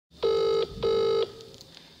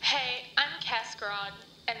God,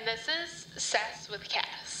 and this is Sass with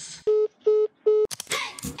Cass.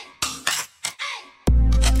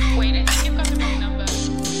 Wait, I think you've got the wrong number.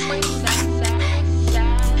 Wait, Sass with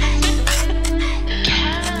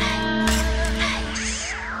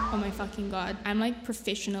Cass. Oh my fucking God. I'm like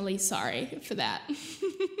professionally sorry for that.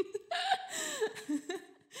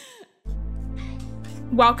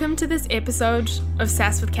 Welcome to this episode of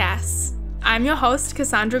Sass with Cass. I'm your host,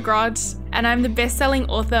 Cassandra Grod, and I'm the best-selling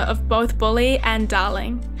author of both Bully and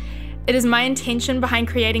Darling. It is my intention behind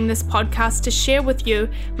creating this podcast to share with you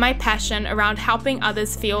my passion around helping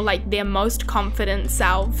others feel like their most confident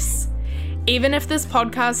selves. Even if this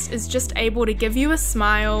podcast is just able to give you a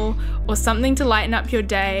smile or something to lighten up your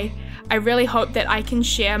day, I really hope that I can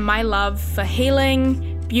share my love for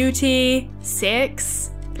healing, beauty, sex,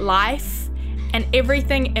 life, and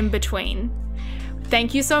everything in between.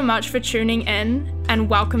 Thank you so much for tuning in, and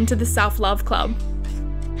welcome to the Self-Love Club.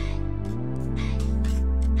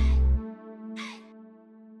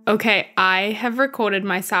 Okay, I have recorded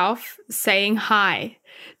myself saying hi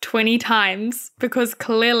 20 times because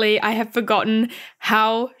clearly I have forgotten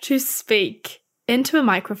how to speak into a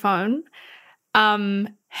microphone.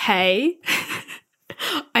 Hey.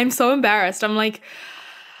 I'm so embarrassed. I'm like,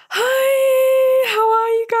 hi, how are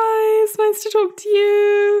you guys? Nice to talk to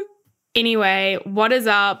you. Anyway, what is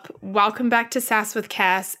up? Welcome back to Sass with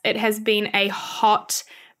Cass. It has been a hot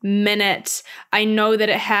minute. I know that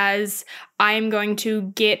it has. I am going to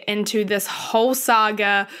get into this whole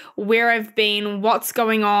saga, where I've been, what's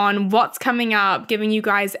going on, what's coming up, giving you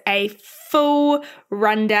guys a full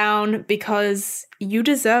rundown because you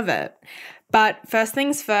deserve it. But first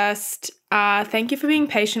things first, thank you for being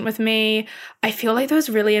patient with me. I feel like those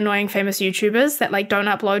really annoying famous YouTubers that like don't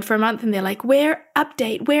upload for a month and they're like, where I've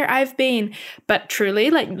been. But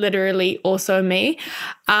truly, like literally also me.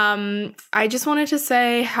 I just wanted to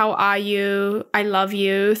say, how are you? I love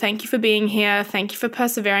you. Thank you for being here. Thank you for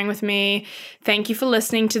persevering with me. Thank you for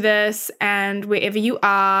listening to this, and wherever you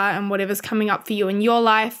are and whatever's coming up for you in your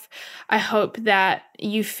life, I hope that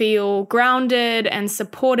you feel grounded and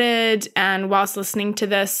supported, and whilst listening to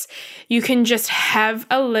this, you can just have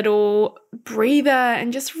a little breather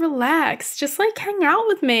and just relax, just like hang out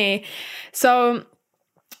with me. So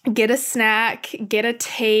get a snack, get a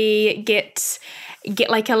tea, get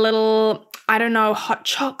like a little, I don't know, hot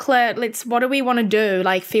chocolate. What do we want to do?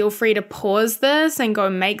 Like, feel free to pause this and go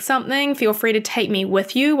make something. Feel free to take me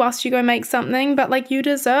with you whilst you go make something, but like, you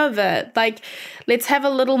deserve it. Like, let's have a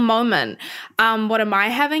little moment. What am I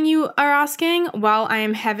having, you are asking? Well, I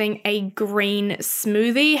am having a green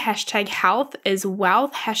smoothie. #health is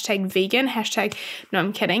wealth. #vegan. No,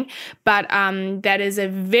 I'm kidding. But that is a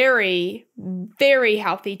very, very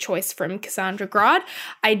healthy choice from Cassandra Grod.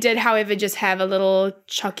 I did, however, just have a little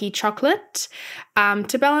chucky chocolate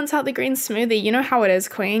to balance out the green smoothie. You know how it is,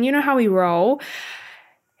 queen. You know how we roll.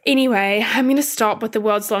 Anyway, I'm going to stop with the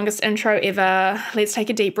world's longest intro ever. Let's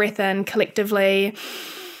take a deep breath in collectively.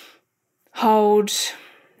 Hold.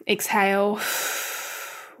 Exhale.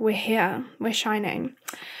 We're here. We're shining.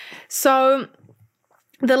 So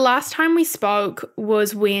the last time we spoke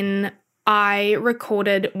was when I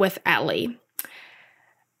recorded with Ali.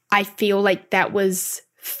 I feel like that was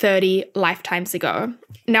 30 lifetimes ago.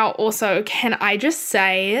 Now, also, can I just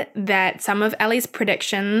say that some of Ali's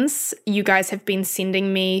predictions you guys have been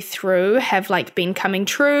sending me through have like been coming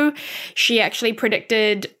true. She actually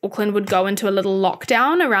predicted Auckland would go into a little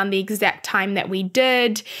lockdown around the exact time that we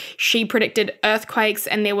did. She predicted earthquakes,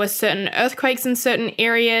 and there were certain earthquakes in certain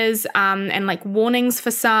areas, and like warnings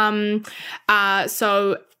for some.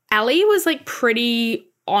 So Ali was like pretty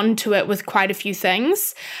onto it with quite a few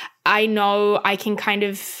things. I know I can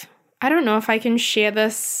I don't know if I can share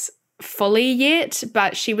this fully yet,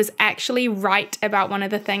 but she was actually right about one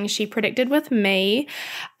of the things she predicted with me.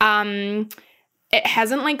 It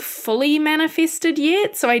hasn't like fully manifested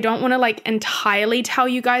yet, so I don't want to like entirely tell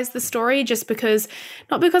you guys the story, just because,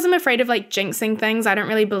 not because I'm afraid of like jinxing things. I don't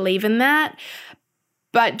really believe in that,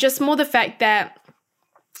 but just more the fact that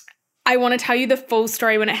I want to tell you the full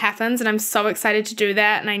story when it happens, and I'm so excited to do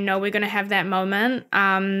that, and I know we're going to have that moment.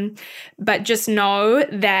 But just know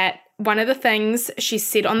that one of the things she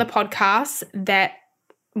said on the podcast that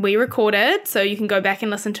we recorded, so you can go back and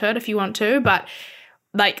listen to it if you want to, but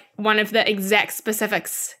like one of the exact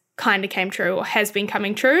specifics kind of came true or has been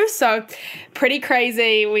coming true. So pretty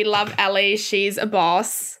crazy. We love Ali. She's a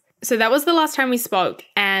boss. So that was the last time we spoke,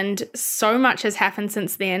 and so much has happened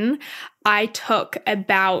since then. I took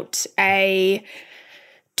about a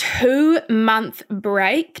 2-month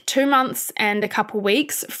break, 2 months and a couple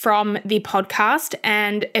weeks from the podcast.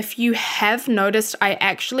 And if you have noticed, I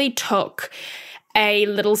actually took a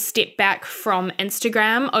little step back from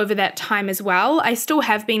Instagram over that time as well. I still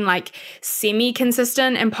have been like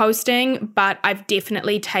semi-consistent in posting, but I've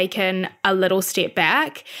definitely taken a little step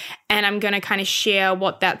back, and I'm going to kind of share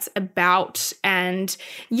what that's about. And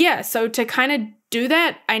yeah, so to kind of do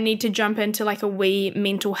that, I need to jump into like a wee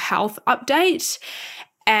mental health update.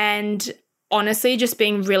 And honestly, just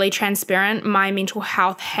being really transparent, my mental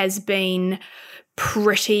health has been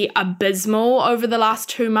pretty abysmal over the last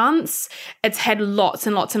 2 months. It's had lots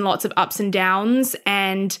and lots and lots of ups and downs,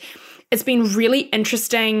 and it's been really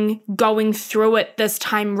interesting going through it this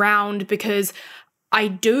time round, because I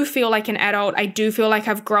do feel like an adult. I do feel like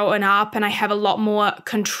I've grown up and I have a lot more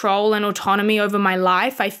control and autonomy over my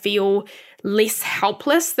life. I feel less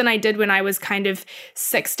helpless than I did when I was kind of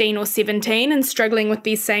 16 or 17 and struggling with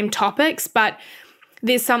these same topics. But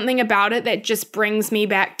there's something about it that just brings me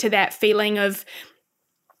back to that feeling of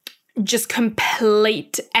just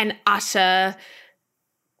complete and utter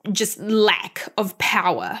just lack of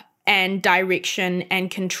power and direction and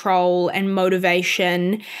control and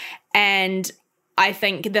motivation. And I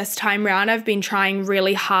think this time round, I've been trying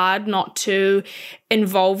really hard not to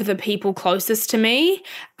involve the people closest to me.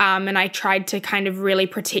 And I tried to kind of really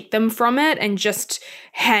protect them from it and just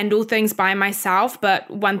handle things by myself. But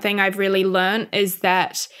one thing I've really learned is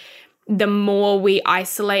that the more we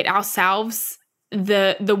isolate ourselves,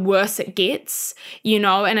 the worse it gets, you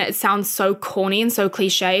know. And it sounds so corny and so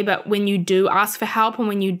cliche, but when you do ask for help and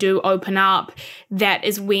when you do open up, that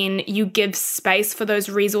is when you give space for those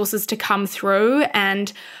resources to come through.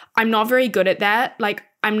 And I'm not very good at that. Like,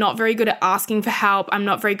 I'm not very good at asking for help. I'm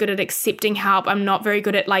not very good at accepting help. I'm not very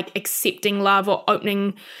good at like accepting love or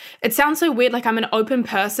opening. It sounds so weird, like I'm an open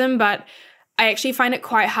person, but I actually find it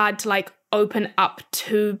quite hard to like open up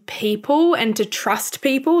to people and to trust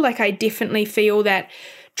people. Like, I definitely feel that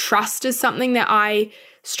trust is something that I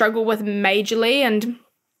struggle with majorly. And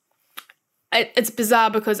it's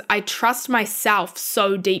bizarre because I trust myself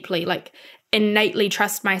so deeply, like innately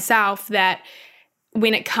trust myself, that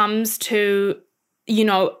when it comes to, you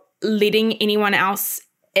know, letting anyone else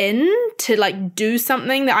in to like do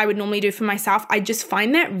something that I would normally do for myself, I just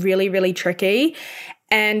find that really, really tricky.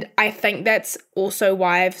 And I think that's also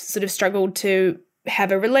why I've sort of struggled to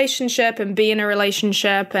have a relationship and be in a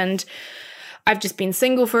relationship. And I've just been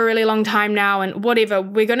single for a really long time now, and whatever.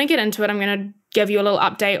 We're going to get into it. I'm going to give you a little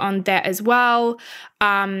update on that as well.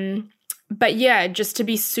 But yeah, just to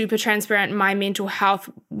be super transparent, my mental health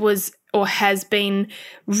was or has been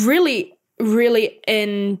really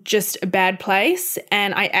in just a bad place.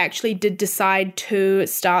 And I actually did decide to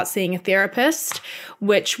start seeing a therapist,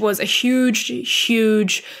 which was a huge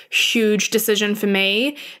decision for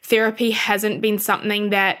me. Therapy hasn't been something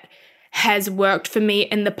that has worked for me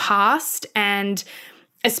in the past. And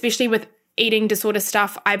especially with eating disorder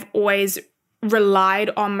stuff, I've always relied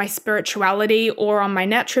on my spirituality or on my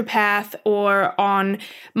naturopath or on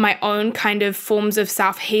my own kind of forms of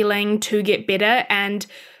self-healing to get better. And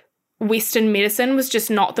Western medicine was just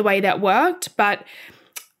not the way that worked. But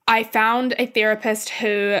I found a therapist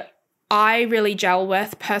who I really gel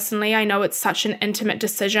with personally. I know it's such an intimate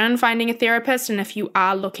decision finding a therapist, and if you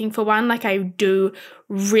are looking for one, like, I do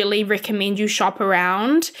really recommend you shop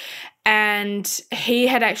around. And he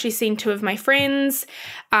had actually seen 2 of my friends,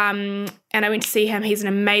 and I went to see him. He's an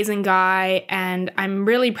amazing guy, and I'm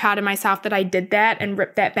really proud of myself that I did that and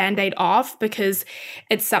ripped that Band-Aid off, because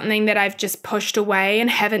it's something that I've just pushed away and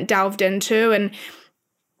haven't delved into and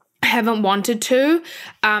haven't wanted to.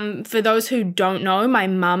 For those who don't know, my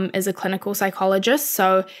mum is a clinical psychologist,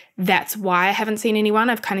 so that's why I haven't seen anyone.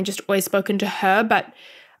 I've kind of just always spoken to her, but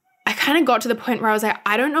I kind of got to the point where I was like,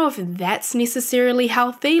 I don't know if that's necessarily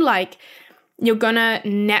healthy. Like, you're gonna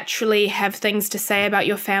naturally have things to say about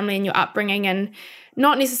your family and your upbringing, and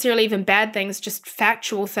not necessarily even bad things, just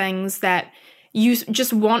factual things that you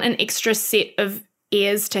just want an extra set of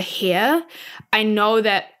ears to hear. I know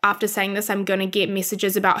that after saying this, I'm gonna get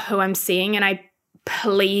messages about who I'm seeing, and I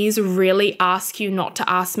please really ask you not to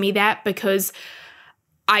ask me that, because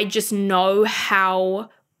I just know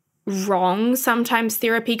how wrong sometimes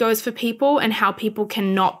therapy goes for people and how people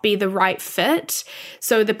cannot be the right fit.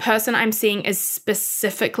 So the person I'm seeing is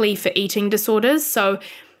specifically for eating disorders. So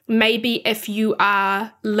maybe if you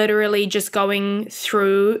are literally just going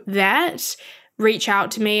through that, reach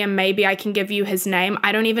out to me and maybe I can give you his name.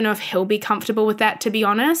 I don't even know if he'll be comfortable with that, to be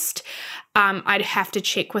honest. I'd have to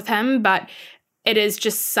check with him, but it is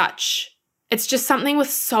just it's just something with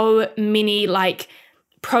so many like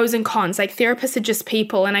pros and cons. Like, therapists are just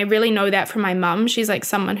people, and I really know that from my mum. She's like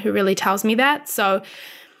someone who really tells me that. So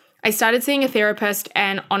I started seeing a therapist,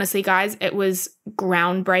 and honestly, guys, it was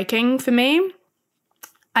groundbreaking for me.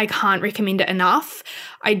 I can't recommend it enough.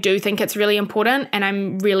 I do think it's really important, and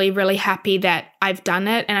I'm really, really happy that I've done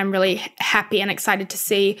it, and I'm really happy and excited to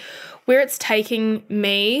see where it's taking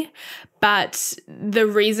me. But the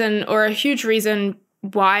reason, or a huge reason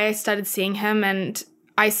why I started seeing him, and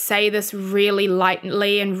I say this really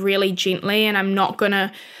lightly and really gently, and I'm not going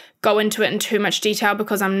to go into it in too much detail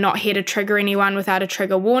because I'm not here to trigger anyone without a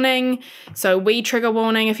trigger warning. So trigger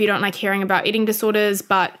warning if you don't like hearing about eating disorders,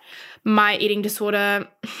 but my eating disorder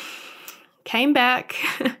came back.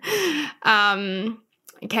 And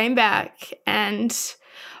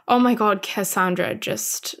oh my God, Cassandra,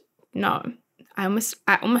 just no. I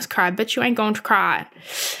almost cried, but you ain't going to cry.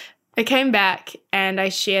 I came back and I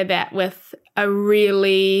share that with a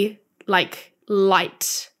really light.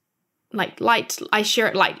 I share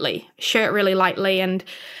it really lightly, and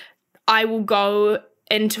I will go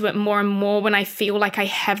into it more and more when I feel like I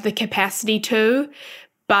have the capacity to,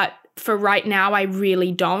 but for right now, I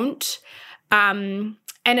really don't. And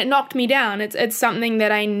it knocked me down. It's something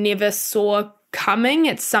that I never saw coming.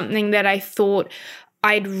 It's something that I thought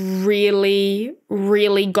I'd really,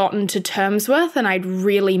 really gotten to terms with and I'd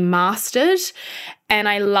really mastered. And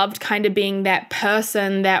I loved kind of being that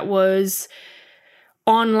person that was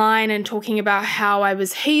online and talking about how I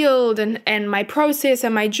was healed and my process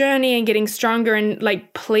and my journey and getting stronger. And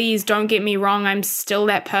please don't get me wrong. I'm still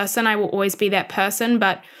that person. I will always be that person.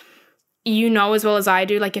 But you know as well as I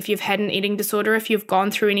do, if you've had an eating disorder, if you've gone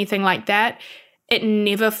through anything like that, it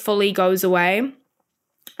never fully goes away.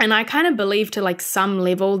 And I kind of believe to some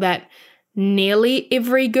level that nearly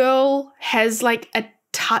every girl has a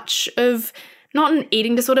touch of, not an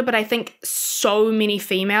eating disorder, but I think so many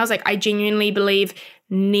females, I genuinely believe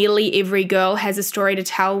nearly every girl has a story to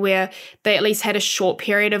tell where they at least had a short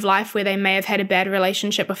period of life where they may have had a bad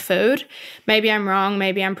relationship with food. Maybe I'm wrong,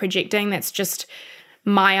 maybe I'm projecting, that's just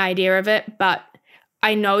my idea of it, but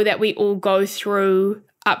I know that we all go through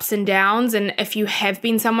ups and downs, and if you have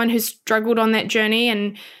been someone who's struggled on that journey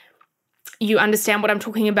and you understand what I'm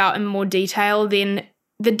talking about in more detail, then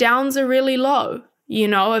the downs are really low,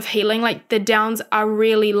 of healing. The downs are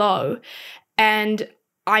really low, and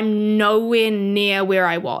I'm nowhere near where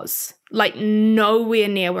I was. Nowhere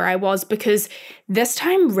near where I was, because this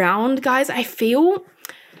time round, guys, I think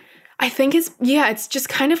it's just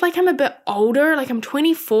kind of I'm a bit older. I'm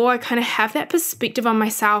 24. I kind of have that perspective on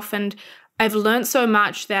myself, and I've learned so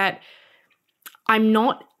much that I'm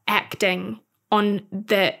not acting on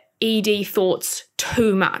the ED thoughts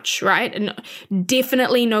too much, right? And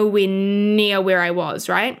definitely nowhere near where I was,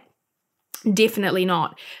 right? Definitely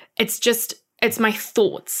not. It's my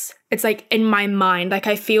thoughts. It's in my mind.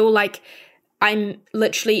 I feel like I'm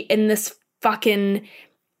literally in this fucking,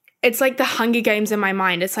 it's the Hunger Games in my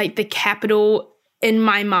mind. It's the Capitol in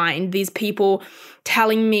my mind. These people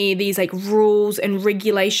telling me these rules and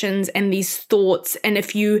regulations and these thoughts. And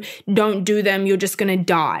if you don't do them, you're just going to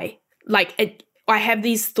die. I have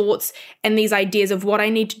these thoughts and these ideas of what I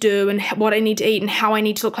need to do and what I need to eat and how I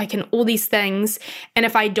need to look like and all these things. And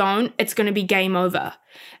if I don't, it's going to be game over.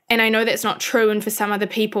 And I know that's not true. And for some other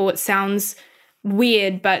people, it sounds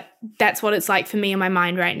weird, but that's what it's like for me in my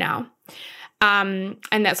mind right now. And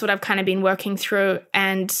that's what I've kind of been working through.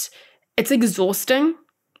 And it's exhausting.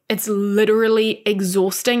 It's literally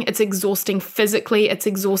exhausting. It's exhausting physically. It's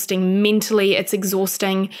exhausting mentally. It's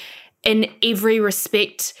exhausting in every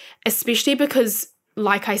respect, especially because,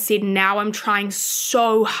 like I said, now I'm trying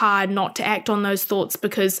so hard not to act on those thoughts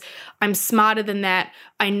because I'm smarter than that.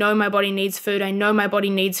 I know my body needs food. I know my body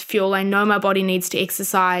needs fuel. I know my body needs to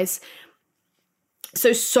exercise.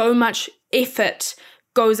 So much effort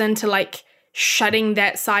goes into shutting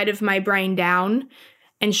that side of my brain down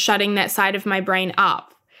and shutting that side of my brain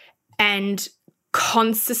up and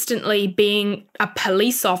consistently being a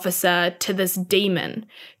police officer to this demon,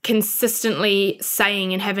 consistently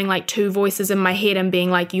saying and having two voices in my head and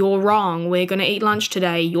being you're wrong, we're going to eat lunch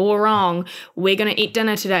today, you're wrong, we're going to eat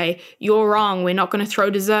dinner today, you're wrong, we're not going to throw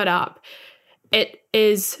dessert up. It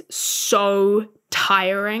is so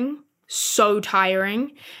tiring.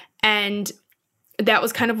 And that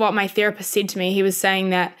was kind of what my therapist said to me. He was saying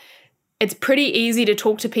that it's pretty easy to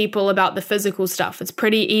talk to people about the physical stuff. It's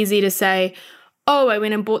pretty easy to say, oh, I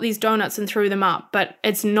went and bought these donuts and threw them up. But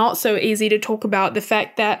it's not so easy to talk about the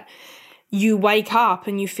fact that you wake up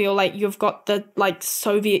and you feel like you've got the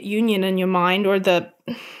Soviet Union in your mind, or I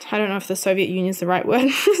don't know if the Soviet Union is the right word.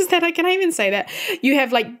 Is that, I can't even say that. You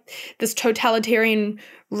have this totalitarian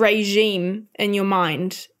regime in your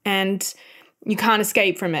mind and you can't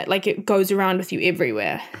escape from it. It goes around with you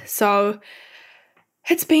everywhere. So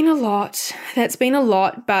it's been a lot. That's been a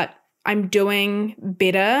lot, but I'm doing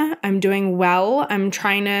better. I'm doing well. I'm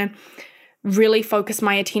trying to really focus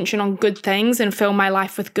my attention on good things and fill my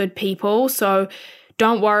life with good people. So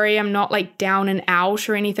don't worry, I'm not like down and out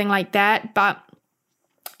or anything like that, but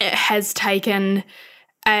it has taken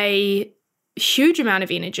a huge amount of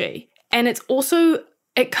energy. And it's also,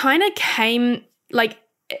 it kind of came like,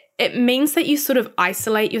 it means that you sort of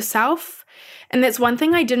isolate yourself. And that's one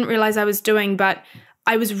thing I didn't realize I was doing, but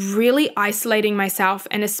I was really isolating myself.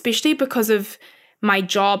 And especially because of my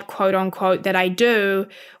job, quote unquote, that I do,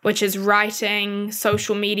 which is writing,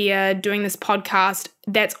 social media, doing this podcast,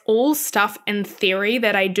 that's all stuff in theory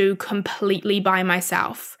that I do completely by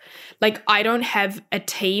myself. Like I don't have a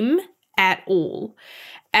team at all.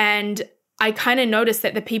 And I kind of noticed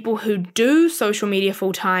that the people who do social media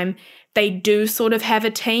full time, they do sort of have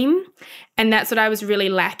a team. And that's what I was really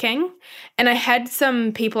lacking. And I had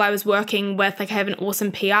some people I was working with, like I have an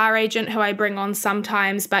awesome PR agent who I bring on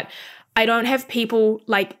sometimes, but I don't have people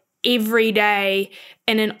like every day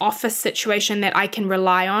in an office situation that I can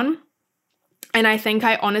rely on. And I think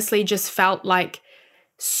I honestly just felt like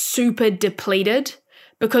super depleted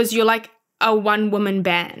because you're like a one-woman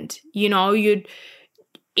band, you know,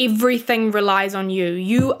 everything relies on you.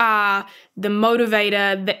 You are the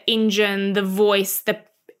motivator, the engine, the voice, the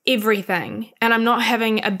everything. And I'm not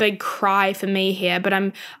having a big cry for me here, but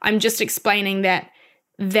I'm just explaining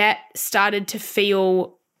that started to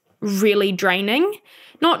feel really draining.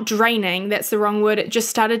 Not draining, that's the wrong word. It just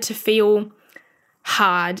started to feel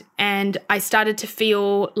hard, and I started to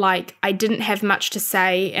feel like I didn't have much to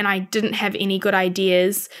say, and I didn't have any good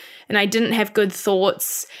ideas, and I didn't have good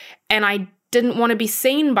thoughts, and I didn't want to be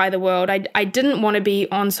seen by the world. I didn't want to be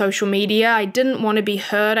on social media. I didn't want to be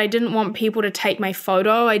heard. I didn't want people to take my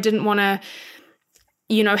photo. I didn't want to,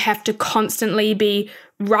 have to constantly be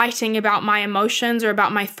writing about my emotions or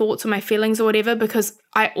about my thoughts or my feelings or whatever, because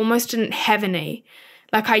I almost didn't have any.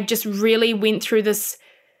 Like I just really went through this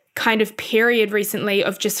kind of period recently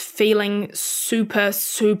of just feeling super,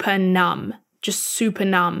 super numb, just super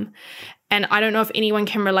numb. And I don't know if anyone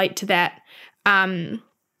can relate to that.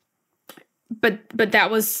 But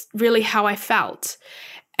that was really how I felt.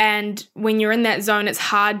 And when you're in that zone, it's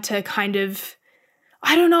hard to kind of,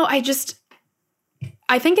 I don't know,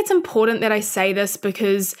 I think it's important that I say this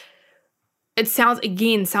because it sounds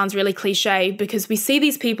really cliche, because we see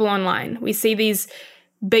these people online. We see these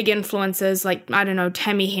big influencers like, I don't know,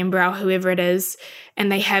 Tammy Hembrow, whoever it is,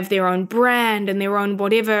 and they have their own brand and their own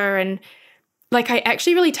whatever. And like, I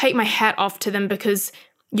actually really take my hat off to them because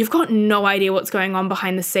you've got no idea what's going on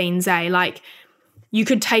behind the scenes, eh? Like, you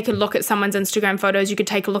could take a look at someone's Instagram photos, you could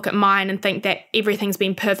take a look at mine and think that everything's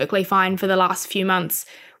been perfectly fine for the last few months,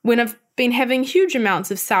 when I've been having huge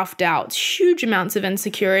amounts of self-doubt, huge amounts of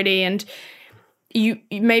insecurity, and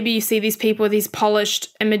maybe you see these people with these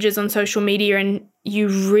polished images on social media and you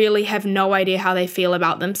really have no idea how they feel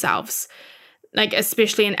about themselves. Like,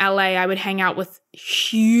 especially in LA, I would hang out with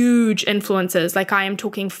huge influencers. Like, I am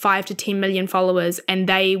talking 5 to 10 million followers, and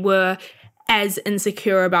they were as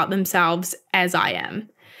insecure about themselves as I am.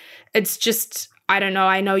 It's just, I don't know.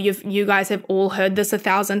 I know you guys have all heard this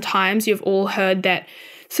 1,000 times. You've all heard that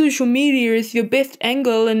social media is your best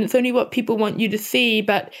angle and it's only what people want you to see.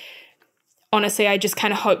 But honestly, I just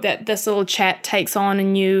kind of hope that this little chat takes on a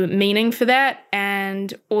new meaning for that.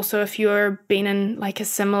 And also, if you're been in like a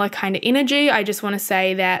similar kind of energy, I just want to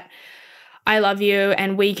say that I love you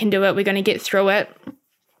and we can do it. We're going to get through it.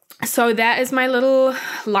 So that is my little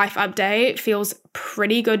life update. It feels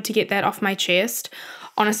pretty good to get that off my chest.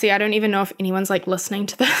 Honestly, I don't even know if anyone's like listening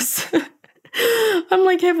to this. I'm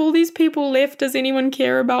like, have all these people left? Does anyone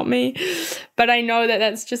care about me? But I know that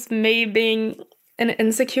that's just me being an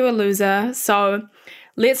insecure loser. So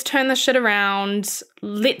let's turn this shit around.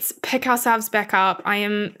 Let's pick ourselves back up. I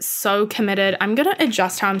am so committed. I'm going to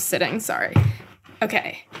adjust how I'm sitting. Sorry.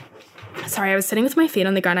 Okay. Sorry, I was sitting with my feet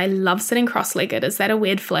on the ground. I love sitting cross-legged. Is that a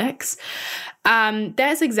weird flex?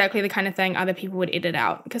 That's exactly the kind of thing other people would edit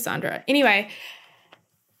out, Cassandra. Anyway,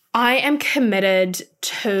 I am committed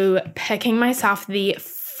to picking myself the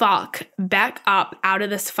fuck back up out of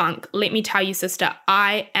this funk. Let me tell you, sister,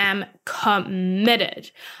 I am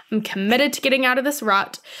committed. I'm committed to getting out of this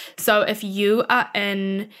rut. So if you are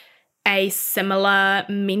in a similar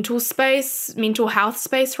mental health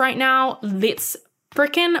space right now, let's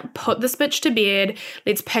freaking put this bitch to bed.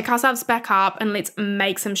 Let's pick ourselves back up and let's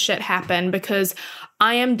make some shit happen, because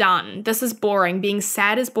I am done. This is boring. Being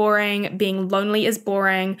sad is boring. Being lonely is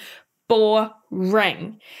boring.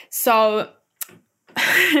 Boring. So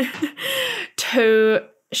to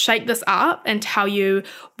shake this up and tell you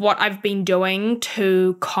what I've been doing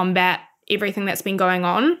to combat everything that's been going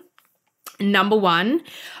on. Number one,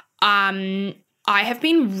 I have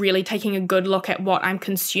been really taking a good look at what I'm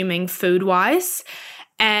consuming food-wise,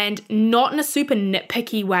 and not in a super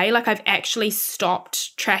nitpicky way. Like, I've actually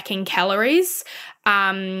stopped tracking calories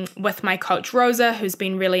with my coach Rosa, who's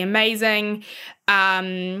been really amazing.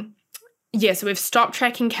 So we've stopped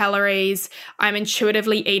tracking calories. I'm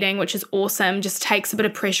intuitively eating, which is awesome, just takes a bit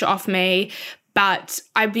of pressure off me. But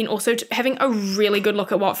I've been also having a really good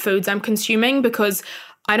look at what foods I'm consuming, because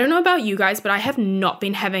I don't know about you guys, but I have not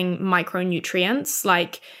been having micronutrients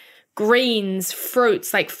like greens,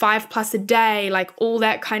 fruits, like 5+ a day, like all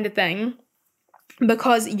that kind of thing,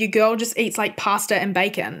 because your girl just eats like pasta and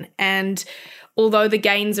bacon. And although the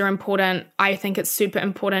gains are important, I think it's super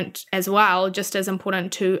important as well, just as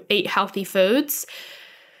important to eat healthy foods.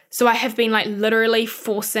 So I have been like literally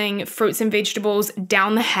forcing fruits and vegetables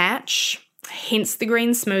down the hatch, hence the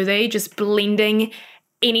green smoothie, just blending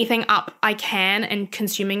anything up I can and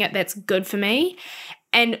consuming it that's good for me.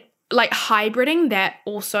 And like hybriding that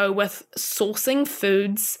also with sourcing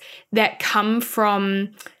foods that come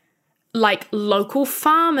from like local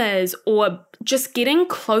farmers, or just getting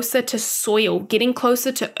closer to soil, getting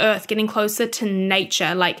closer to earth, getting closer to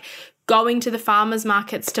nature, like going to the farmers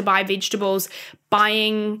markets to buy vegetables,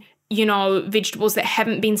 buying, vegetables that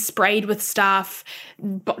haven't been sprayed with stuff,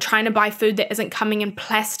 trying to buy food that isn't coming in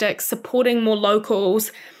plastic, supporting more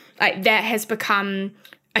locals. Like, that has become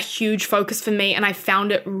a huge focus for me, and I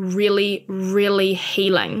found it really, really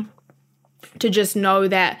healing to just know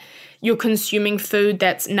that you're consuming food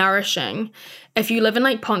that's nourishing. If you live in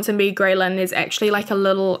like Ponsonby, Greyland, there's actually like a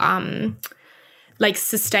little like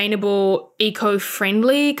sustainable,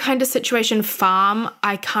 eco-friendly kind of situation farm.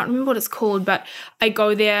 I can't remember what it's called, but I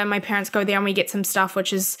go there, my parents go there, and we get some stuff,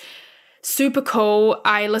 which is super cool.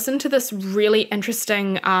 I listened to this really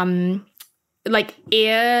interesting like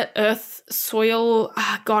air, earth, soil,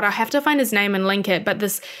 God, I have to find his name and link it, but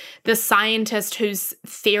this scientist whose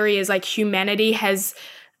theory is like humanity has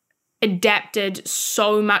adapted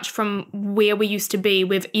so much from where we used to be.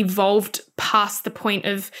 We've evolved past the point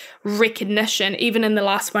of recognition, even in the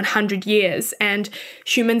last 100 years, and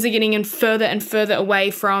humans are getting in further and further away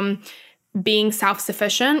from being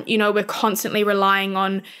self-sufficient. We're constantly relying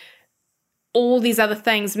on all these other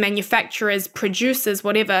things, manufacturers, producers,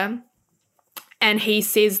 whatever. And he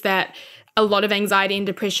says that a lot of anxiety and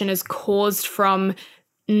depression is caused from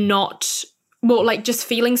just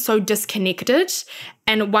feeling so disconnected.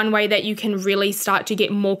 And one way that you can really start to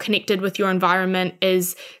get more connected with your environment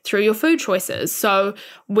is through your food choices. So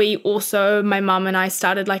we also, my mum and I,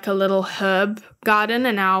 started like a little herb garden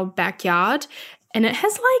in our backyard, and it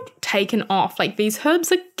has like taken off. Like, these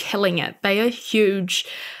herbs are killing it. They are huge.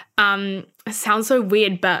 It sounds so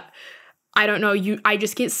weird, but I don't know, I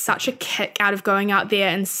just get such a kick out of going out there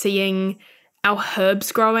and seeing our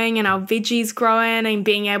herbs growing and our veggies growing and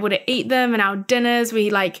being able to eat them, and our dinners, we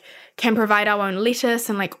like can provide our own lettuce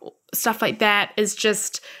and like stuff like that is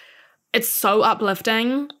just, it's so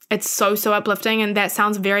uplifting. It's so uplifting, and that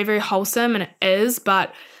sounds very, very wholesome, and it is,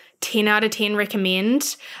 but 10 out of 10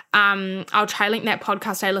 recommend. I'll try link that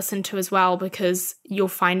podcast I listened to as well, because you'll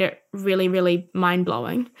find it really, really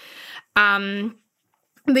mind-blowing.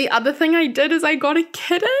 The other thing I did is I got a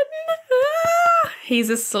kitten.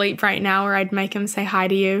 He's asleep right now, or I'd make him say hi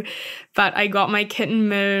to you. But I got my kitten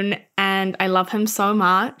Moon, and I love him so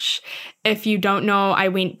much. If you don't know, I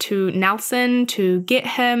went to Nelson to get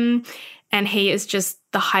him, and he is just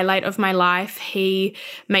the highlight of my life. He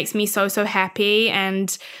makes me so happy,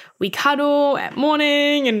 and we cuddle at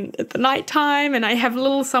morning and at the nighttime, and I have a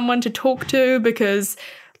little someone to talk to, because,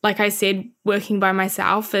 like I said, working by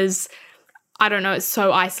myself is, I don't know, it's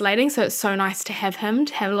so isolating. So it's so nice to have him,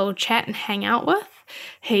 to have a little chat and hang out with.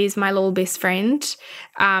 He's my little best friend. He's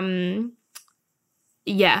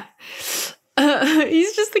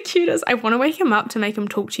just the cutest. I want to wake him up to make him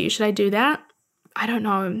talk to you. Should I do that? I don't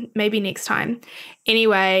know. Maybe next time.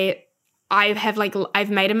 Anyway, I've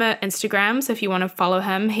made him an Instagram. So if you want to follow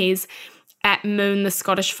him, he's at Moon the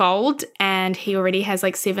Scottish Fold, and he already has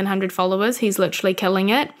like 700 followers. He's literally killing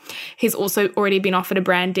it. He's also already been offered a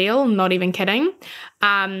brand deal, not even kidding.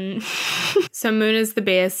 So Moon is the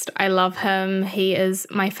best. I love him. He is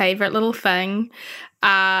my favorite little thing.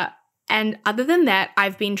 And other than that,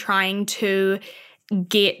 I've been trying to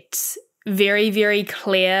get very, very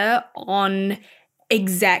clear on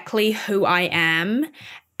exactly who I am,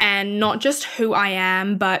 and not just who I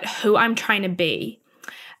am, but who I'm trying to be.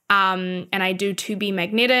 And I do To Be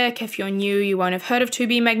Magnetic. If you're new, you won't have heard of To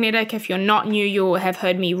Be Magnetic. If you're not new, you'll have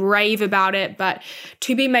heard me rave about it. But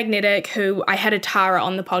To Be Magnetic, who I had a Tara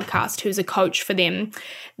on the podcast, who's a coach for them,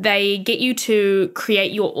 they get you to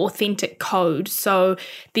create your authentic code. So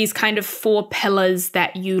these kind of 4 pillars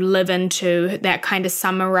that you live into that kind of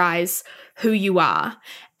summarize who you are.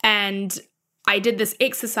 And I did this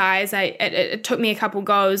exercise. It took me a couple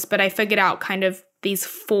goes, but I figured out kind of these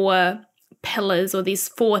 4 pillars or these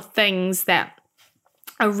 4 things that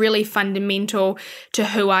are really fundamental to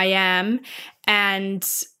who I am, and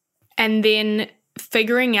then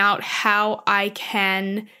figuring out how I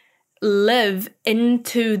can live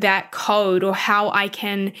into that code, or how I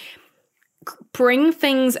can bring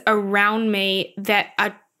things around me that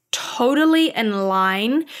are totally in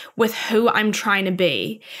line with who I'm trying to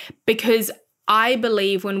be. Because I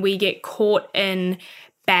believe when we get caught in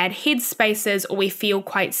bad headspaces, or we feel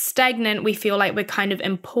quite stagnant, we feel like we're kind of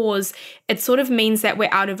in pause, it sort of means that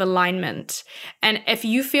we're out of alignment. And if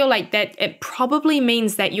you feel like that, it probably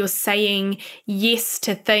means that you're saying yes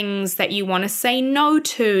to things that you want to say no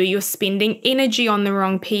to. You're spending energy on the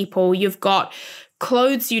wrong people. You've got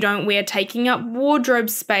clothes you don't wear taking up wardrobe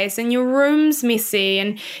space, and your room's messy,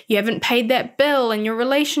 and you haven't paid that bill, and your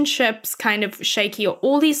relationship's kind of shaky, or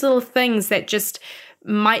all these little things that just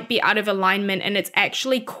might be out of alignment, and it's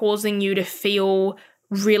actually causing you to feel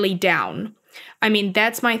really down. I mean,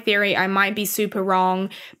 that's my theory. I might be super wrong,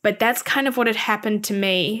 but that's kind of what had happened to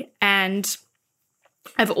me. And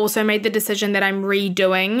I've also made the decision that I'm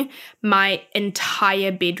redoing my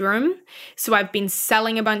entire bedroom. So I've been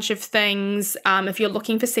selling a bunch of things. If you're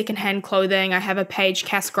looking for secondhand clothing, I have a page,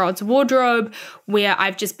 Cass Grod's Wardrobe, where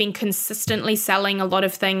I've just been consistently selling a lot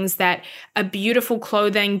of things that are beautiful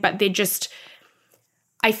clothing, but they're just,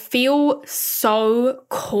 I feel so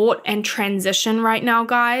caught in transition right now,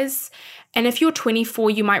 guys. And if you're 24,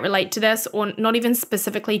 you might relate to this, or not even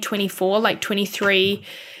specifically 24, like 23.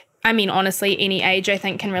 I mean, honestly, any age I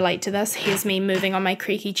think can relate to this. Here's me moving on my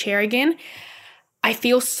creaky chair again. I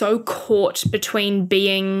feel so caught between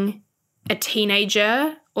being a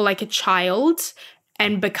teenager or like a child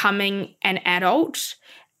and becoming an adult.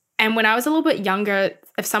 And when I was a little bit younger,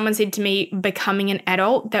 if someone said to me becoming an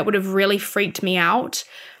adult, that would have really freaked me out.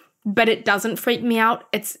 But it doesn't freak me out.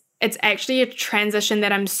 It's actually a transition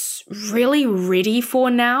that I'm really ready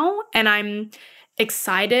for now. And I'm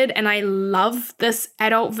excited, and I love this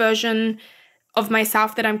adult version of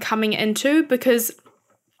myself that I'm coming into, because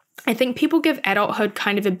I think people give adulthood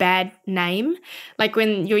kind of a bad name. Like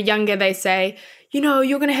when you're younger, they say, you're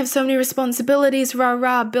going to have so many responsibilities,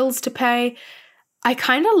 bills to pay. I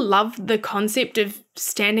kind of love the concept of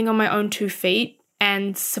standing on my own 2 feet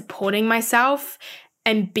and supporting myself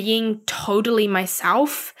and being totally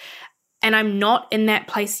myself. And I'm not in that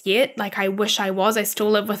place yet. Like I wish I was. I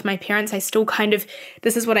still live with my parents. I still kind of,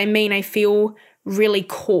 this is what I mean. I feel really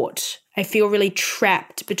caught. I feel really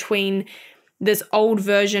trapped between this old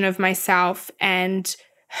version of myself and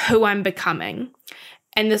who I'm becoming.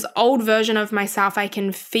 And this old version of myself, I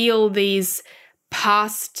can feel these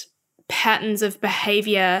past patterns of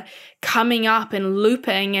behavior coming up and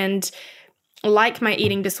looping, and like my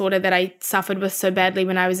eating disorder that I suffered with so badly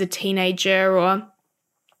when I was a teenager, or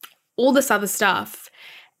all this other stuff.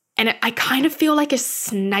 And I kind of feel like a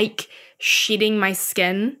snake shedding my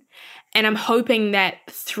skin. And I'm hoping that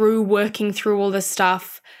through working through all this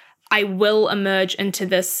stuff, I will emerge into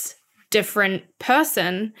this different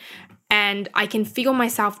person. And I can feel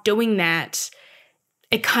myself doing that.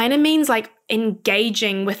 It kind of means like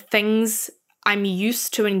engaging with things I'm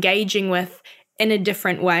used to engaging with in a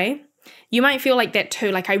different way. You might feel like that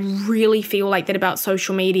too. Like I really feel like that about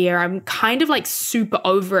social media. I'm kind of like super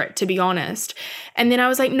over it, to be honest. And then I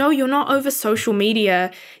was like, no, you're not over social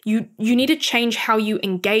media. You need to change how you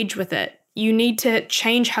engage with it. You need to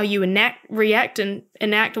change how you react and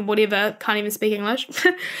enact or whatever, can't even speak English,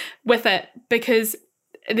 with it. Because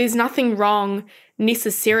there's nothing wrong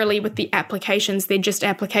necessarily with the applications. They're just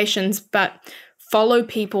applications, but follow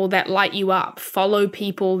people that light you up. Follow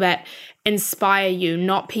people that inspire you,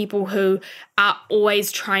 not people who are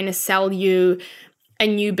always trying to sell you a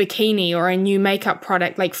new bikini or a new makeup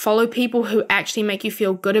product. Like follow people who actually make you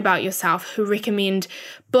feel good about yourself, who recommend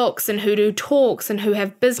books and who do talks and who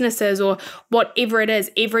have businesses or whatever it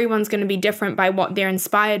is. Everyone's going to be different by what they're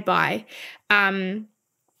inspired by.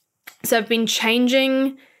 So I've been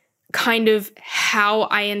changing kind of how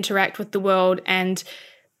I interact with the world and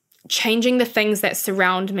changing the things that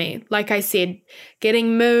surround me. Like I said,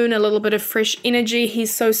 getting Moon a little bit of fresh energy.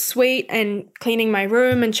 He's so sweet, and cleaning my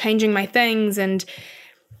room and changing my things and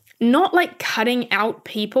not like cutting out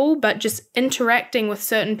people, but just interacting with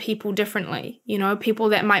certain people differently, people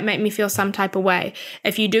that might make me feel some type of way.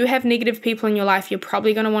 If you do have negative people in your life, you're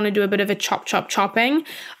probably going to want to do a bit of a chopping.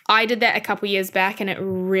 I did that a couple years back and it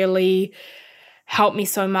really helped me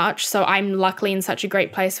so much. So I'm luckily in such a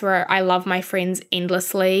great place where I love my friends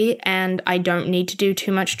endlessly and I don't need to do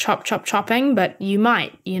too much chopping, but you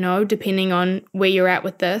might, depending on where you're at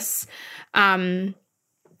with this.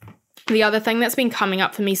 The other thing that's been coming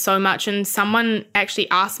up for me so much, and someone actually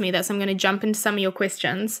asked me this, I'm going to jump into some of your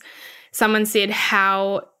questions. Someone said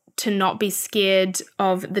how to not be scared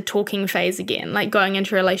of the talking phase again, like going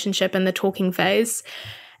into a relationship in the talking phase.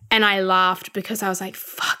 And I laughed because I was like,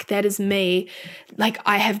 fuck, that is me. Like,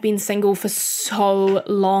 I have been single for so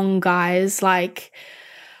long, guys. Like,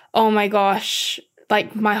 oh my gosh,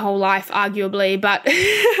 like my whole life, arguably. But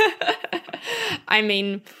I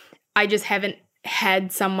mean, I just haven't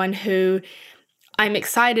had someone who I'm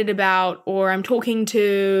excited about or I'm talking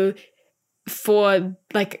to for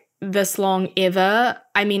like this long ever.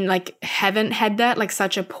 I mean, like, haven't had that, like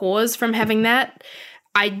such a pause from having that.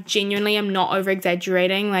 I genuinely am not over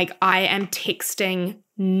exaggerating. Like, I am texting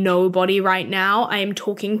nobody right now. I am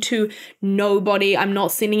talking to nobody. I'm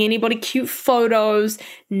not sending anybody cute photos.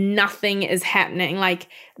 Nothing is happening. Like,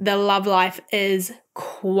 the love life is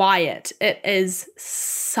quiet. It is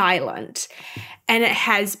silent. And it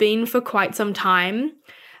has been for quite some time.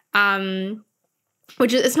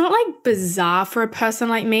 Which is, it's not like bizarre for a person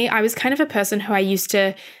like me. I was kind of a person who I used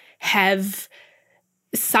to have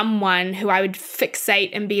someone who I would fixate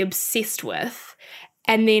and be obsessed with.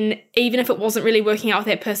 And then even if it wasn't really working out with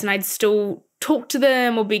that person, I'd still talk to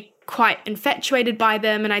them or be quite infatuated by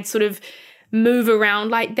them. And I'd sort of move around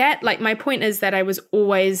like that. Like, my point is that I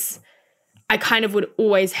kind of would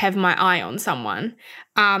always have my eye on someone.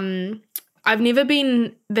 I've never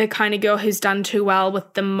been the kind of girl who's done too well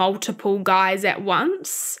with the multiple guys at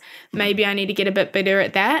once. Maybe I need to get a bit better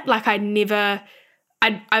at that. Like, I'd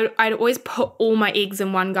always put all my eggs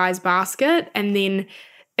in one guy's basket and then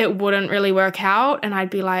it wouldn't really work out. And I'd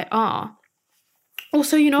be like, oh.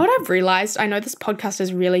 Also, you know what I've realized? I know this podcast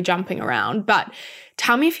is really jumping around, but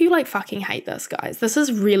tell me if you like fucking hate this, guys. This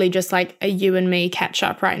is really just like a you and me catch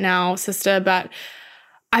up right now, sister. But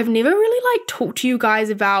I've never really like talked to you guys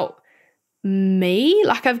about me.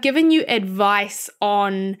 Like, I've given you advice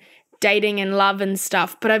on dating and love and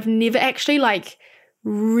stuff, but I've never actually like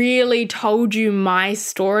really told you my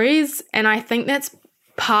stories. And I think that's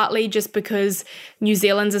partly just because New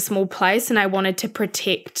Zealand's a small place and I wanted to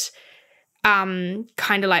protect kind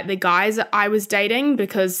of like the guys that I was dating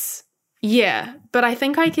because, yeah, but I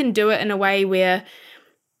think I can do it in a way where,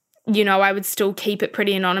 I would still keep it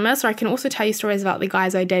pretty anonymous, or I can also tell you stories about the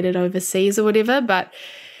guys I dated overseas or whatever, but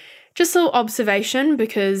just a little observation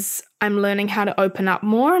because I'm learning how to open up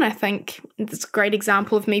more. And I think it's a great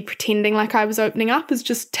example of me pretending like I was opening up is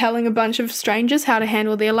just telling a bunch of strangers how to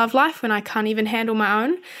handle their love life when I can't even handle my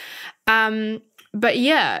own. But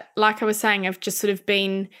yeah, like I was saying, I've just sort of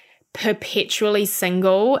been perpetually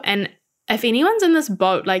single. And if anyone's in this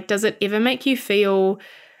boat, like, does it ever make you feel,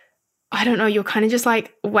 I don't know, you're kind of just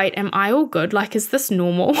like, wait, am I all good? Like, is this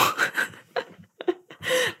normal?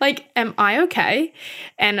 Like, am I okay?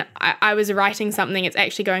 And I was writing something. It's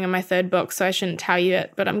actually going in my third book, so I shouldn't tell you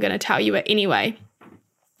it, but I'm going to tell you it anyway.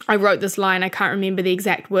 I wrote this line. I can't remember the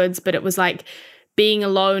exact words, but it was like, being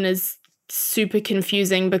alone is super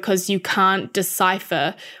confusing because you can't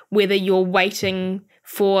decipher whether you're waiting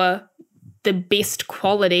for the best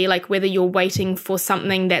quality, like whether you're waiting for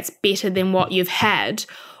something that's better than what you've had,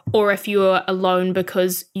 or if you're alone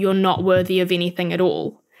because you're not worthy of anything at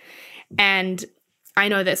all. And I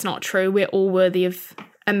know that's not true. We're all worthy of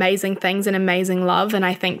amazing things and amazing love. And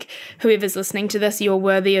I think whoever's listening to this, you're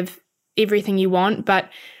worthy of everything you want. But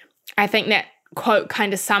I think that quote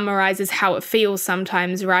kind of summarizes how it feels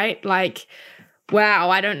sometimes, right? Like, wow,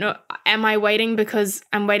 I don't know. Am I waiting because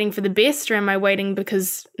I'm waiting for the best, or am I waiting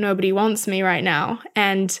because nobody wants me right now?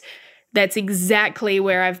 And that's exactly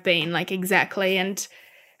where I've been, like, exactly. And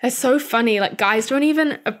it's so funny, like, guys don't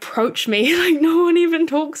even approach me, like, no one even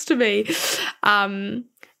talks to me.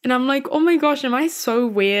 And I'm like, oh my gosh, am I so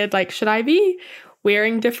weird? Like, should I be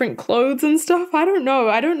wearing different clothes and stuff? I don't know.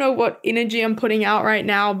 I don't know what energy I'm putting out right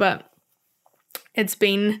now, but it's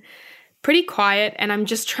been pretty quiet, and I'm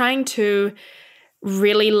just trying to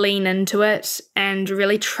really lean into it and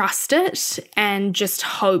really trust it and just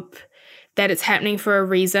hope that it's happening for a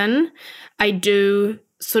reason. I do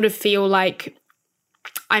sort of feel like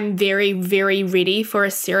I'm very, very ready for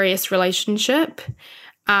a serious relationship.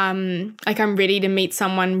 Like, I'm ready to meet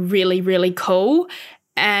someone really, really cool.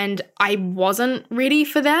 And I wasn't ready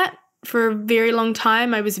for that for a very long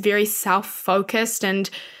time, I was very self-focused, and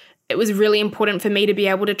it was really important for me to be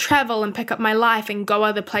able to travel and pick up my life and go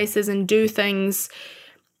other places and do things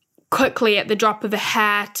quickly at the drop of a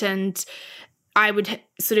hat. And I would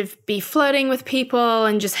sort of be flirting with people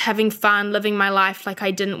and just having fun, living my life like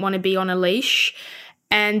I didn't want to be on a leash.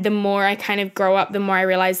 And the more I kind of grow up, the more I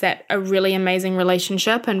realize that a really amazing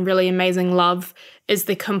relationship and really amazing love is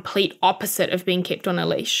the complete opposite of being kept on a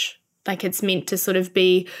leash. Like, it's meant to sort of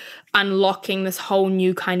be unlocking this whole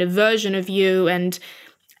new kind of version of you and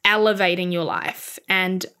elevating your life.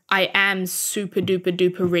 And I am super duper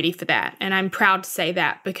duper ready for that. And I'm proud to say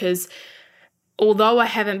that, because although I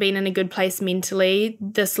haven't been in a good place mentally,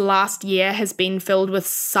 this last year has been filled with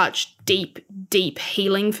such deep, deep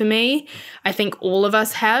healing for me. I think all of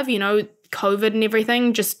us have, COVID and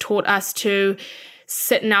everything just taught us to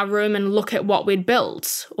sit in our room and look at what we'd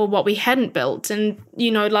built or what we hadn't built. And,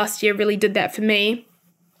 last year really did that for me.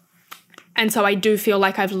 And so I do feel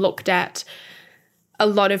like I've looked at a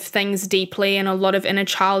lot of things deeply and a lot of inner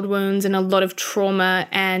child wounds and a lot of trauma,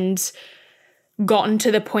 and gotten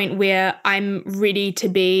to the point where I'm ready to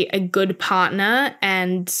be a good partner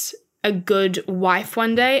and a good wife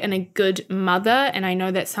one day and a good mother. And I know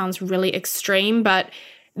that sounds really extreme, but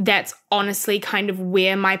that's honestly kind of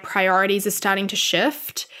where my priorities are starting to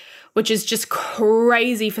shift, which is just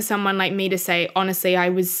crazy for someone like me to say. Honestly,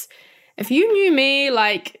 if you knew me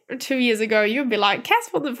like 2 years ago, you'd be like, Cass,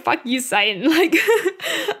 what the fuck you saying? Like,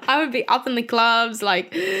 I would be up in the clubs,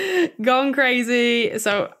 like going crazy.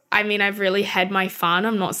 So, I've really had my fun.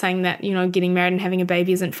 I'm not saying that, getting married and having a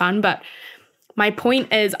baby isn't fun, but my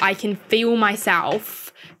point is I can feel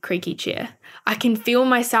myself, creaky chair, I can feel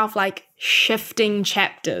myself like shifting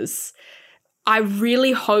chapters. I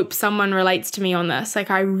really hope someone relates to me on this.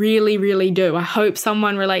 Like, I really, really do. I hope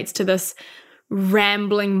someone relates to this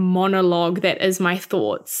rambling monologue that is my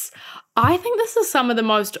thoughts. I think this is some of the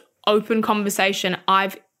most open conversation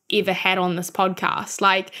I've ever had on this podcast.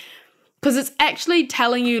 Like, because it's actually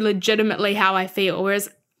telling you legitimately how I feel.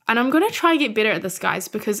 And I'm going to try to get better at this, guys,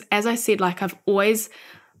 because as I said, like, I've always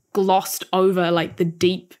glossed over like the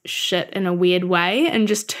deep shit in a weird way and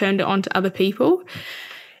just turned it on to other people.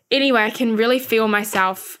 Anyway, I can really feel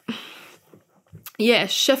myself,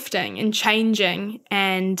 shifting and changing,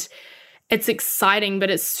 and it's exciting,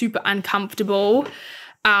 but it's super uncomfortable.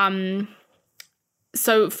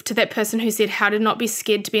 So to that person who said, how to not be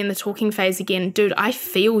scared to be in the talking phase again, dude, I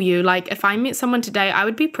feel you. Like, if I met someone today, I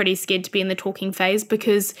would be pretty scared to be in the talking phase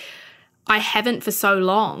because I haven't for so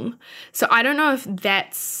long. So I don't know if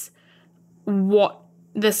that's what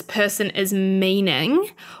this person is meaning,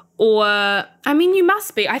 or, you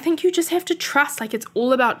must be. I think you just have to trust. Like, it's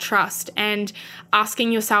all about trust and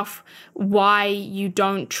asking yourself why you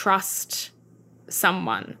don't trust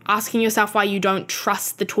someone, asking yourself why you don't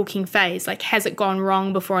trust the talking phase. Like, has it gone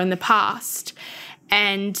wrong before in the past?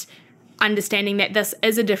 And understanding that this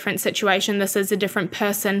is a different situation, this is a different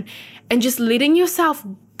person, and just letting yourself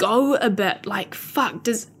go a bit. Like,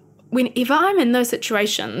 whenever I'm in those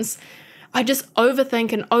situations, I just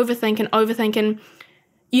overthink and overthink and overthink. And,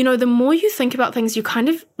 the more you think about things, you kind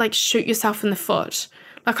of like shoot yourself in the foot.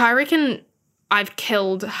 Like, I reckon I've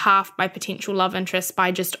killed half my potential love interests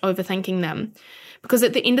by just overthinking them. Because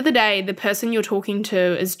at the end of the day, the person you're talking to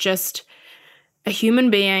is just a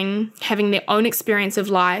human being having their own experience of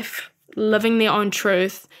life, living their own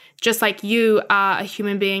truth, just like you are a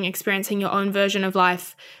human being experiencing your own version of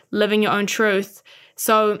life, living your own truth.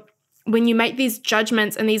 So when you make these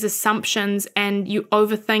judgments and these assumptions and you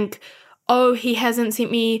overthink, oh, he hasn't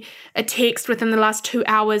sent me a text within the last 2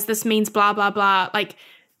 hours, this means blah, blah, blah. Like,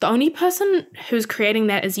 the only person who's creating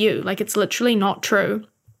that is you. Like, it's literally not true.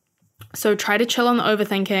 So try to chill on the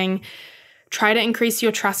overthinking, try to increase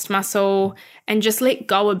your trust muscle, and just let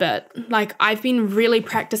go a bit. Like, I've been really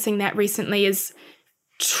practicing that recently, is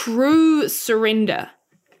true surrender.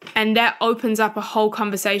 And that opens up a whole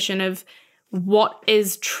conversation of what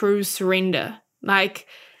is true surrender. Like,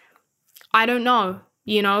 I don't know,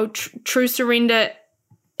 true surrender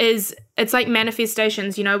it's like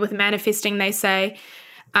manifestations, with manifesting, they say,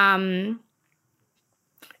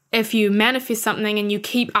 if you manifest something and you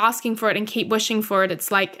keep asking for it and keep wishing for it,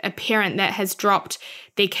 it's like a parent that has dropped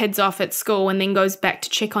their kids off at school and then goes back to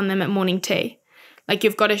check on them at morning tea. Like,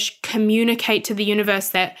 you've got to communicate to the universe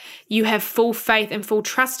that you have full faith and full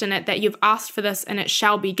trust in it, that you've asked for this and it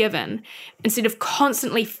shall be given, instead of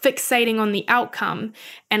constantly fixating on the outcome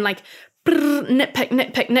and like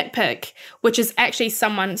nitpick, which is actually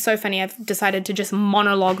so funny. I've decided to just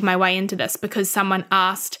monologue my way into this because someone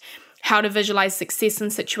asked how to visualize success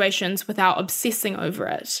in situations without obsessing over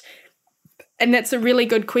it. And that's a really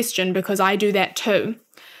good question, because I do that too.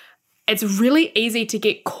 it's really easy to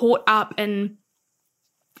get caught up in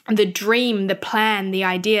the dream, the plan, the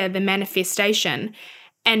idea, the manifestation,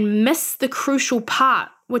 and miss the crucial part,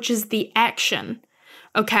 which is the action.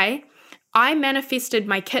 Okay? I manifested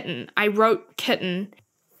my kitten. I wrote kitten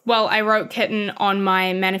on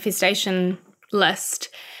my manifestation list,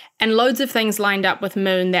 and loads of things lined up with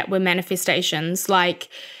Moon that were manifestations, like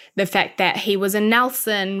the fact that he was in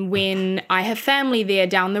Nelson when I have family there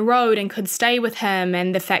down the road and could stay with him,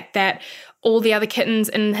 and the fact that all the other kittens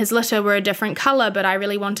in his litter were a different color, but I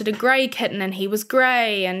really wanted a grey kitten and he was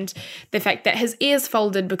grey, and the fact that his ears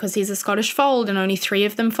folded because he's a Scottish fold and only 3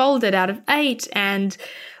 of them folded out of 8, and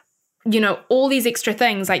all these extra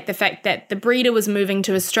things, like the fact that the breeder was moving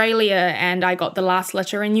to Australia and I got the last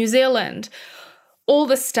litter in New Zealand, all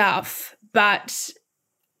the stuff. But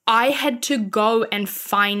I had to go and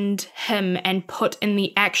find him and put in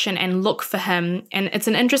the action and look for him. And it's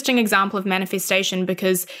an interesting example of manifestation,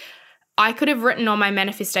 because I could have written on my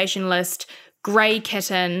manifestation list, grey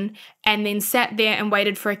kitten, and then sat there and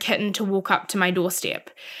waited for a kitten to walk up to my doorstep.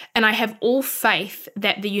 And I have all faith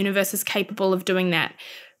that the universe is capable of doing that.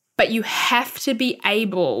 But you have to be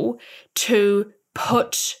able to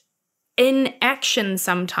put in action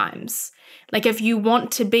sometimes. Like, if you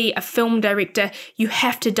want to be a film director, you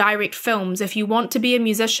have to direct films. If you want to be a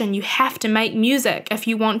musician, you have to make music. If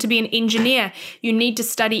you want to be an engineer, you need to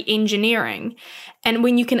study engineering. And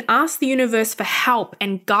when you can ask the universe for help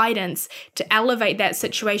and guidance to elevate that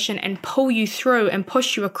situation and pull you through and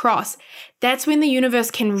push you across, that's when the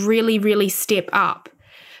universe can really, really step up.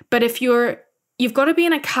 But if you've got to be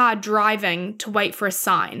in a car driving to wait for a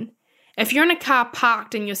sign. If you're in a car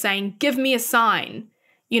parked and you're saying, give me a sign,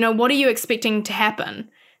 what are you expecting to happen?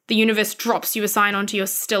 The universe drops you a sign onto your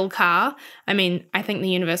still car. I mean, I think the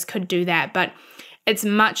universe could do that, but it's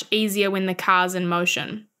much easier when the car's in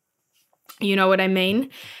motion. You know what I mean?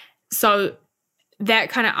 So that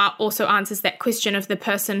kind of also answers that question of the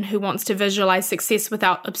person who wants to visualize success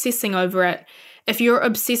without obsessing over it. If you're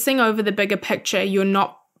obsessing over the bigger picture,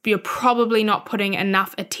 you're probably not putting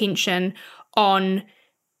enough attention on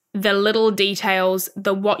the little details,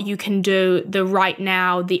 the what you can do, the right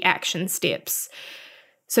now, the action steps.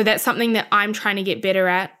 So that's something that I'm trying to get better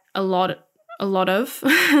at a lot of.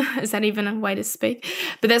 Is that even a way to speak?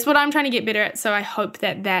 But that's what I'm trying to get better at. So I hope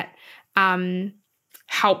that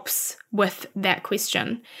helps with that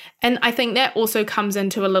question. And I think that also comes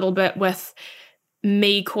into a little bit with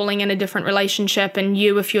me calling in a different relationship, and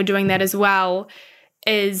you, if you're doing that as well,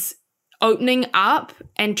 is opening up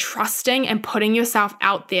and trusting and putting yourself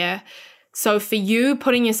out there. So for you,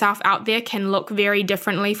 putting yourself out there can look very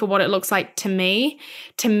differently for what it looks like to me.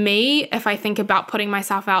 To me, if I think about putting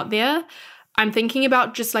myself out there, I'm thinking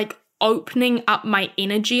about just like opening up my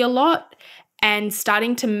energy a lot and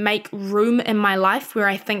starting to make room in my life where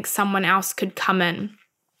I think someone else could come in.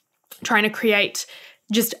 Trying to create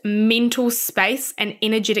just mental space and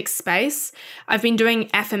energetic space. I've been doing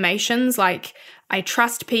affirmations like, I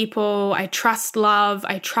trust people, I trust love,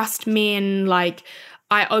 I trust men, like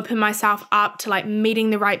I open myself up to like meeting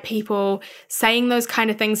the right people, saying those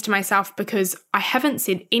kind of things to myself, because I haven't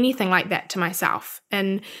said anything like that to myself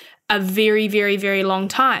in a very, very, very long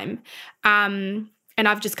time. And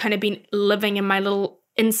I've just kind of been living in my little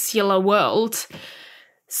insular world.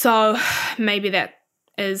 So maybe that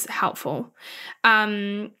is helpful.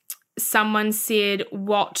 Someone said,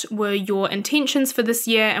 what were your intentions for this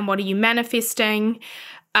year and what are you manifesting?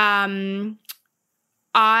 I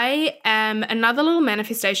am another little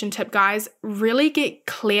manifestation tip, guys. Really get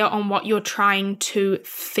clear on what you're trying to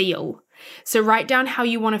feel. So write down how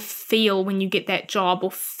you want to feel when you get that job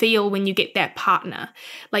or feel when you get that partner.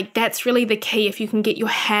 Like that's really the key. If you can get your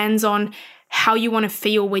hands on how you want to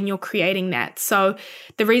feel when you're creating that. So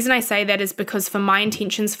the reason I say that is because for my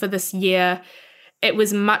intentions for this year, it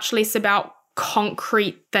was much less about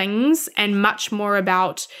concrete things and much more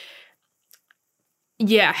about,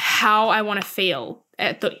 how I want to feel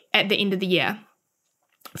at the end of the year.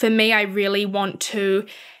 For me, I really want to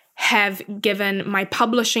have given my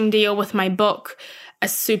publishing deal with my book a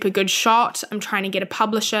super good shot. I'm trying to get a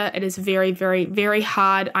publisher. It is very, very, very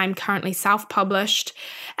hard. I'm currently self-published.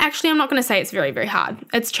 Actually, I'm not going to say it's very, very hard.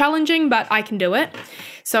 It's challenging, but I can do it.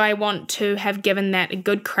 So I want to have given that a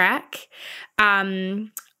good crack.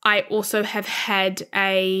 I also have had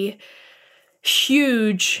a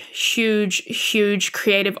huge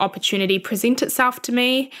creative opportunity present itself to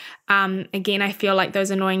me. Again, I feel like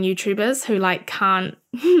those annoying YouTubers who can't,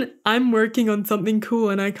 I'm working on something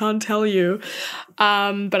cool and I can't tell you,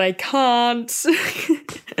 but I can't.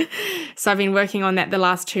 So I've been working on that the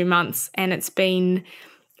last 2 months and it's been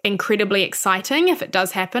incredibly exciting. If it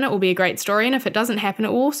does happen, it will be a great story. And if it doesn't happen,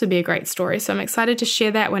 it will also be a great story. So I'm excited to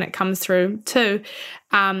share that when it comes through too.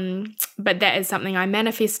 But that is something I'm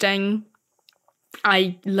manifesting.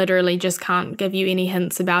 I literally just can't give you any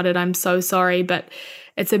hints about it. I'm so sorry, but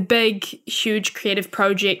it's a big, huge creative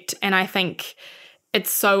project. And I think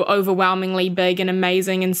it's so overwhelmingly big and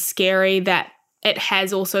amazing and scary that it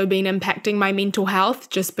has also been impacting my mental health,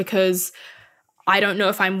 just because I don't know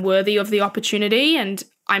if I'm worthy of the opportunity, and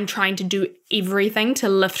I'm trying to do everything to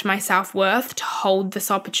lift my self-worth, to hold this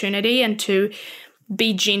opportunity, and to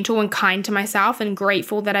be gentle and kind to myself and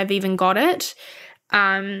grateful that I've even got it.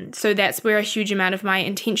 So that's where a huge amount of my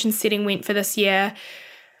intention setting went for this year.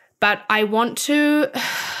 But I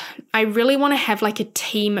really want to have like a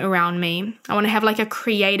team around me. I want to have like a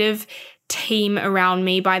creative team around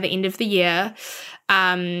me by the end of the year.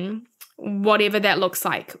 Whatever that looks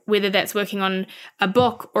like, whether that's working on a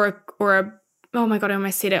book or a oh my God, I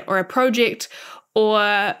almost said it, or a project or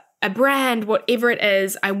a brand, whatever it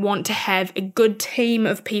is, I want to have a good team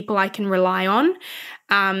of people I can rely on.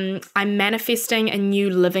 I'm manifesting a new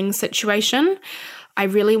living situation. I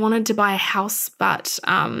really wanted to buy a house, but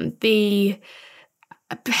the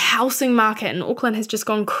housing market in Auckland has just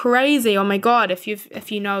gone crazy. Oh my God,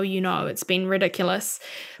 if you know, you know, it's been ridiculous.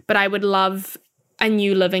 But I would love a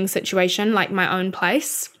new living situation, like my own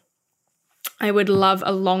place. I would love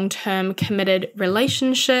a long-term committed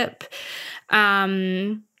relationship.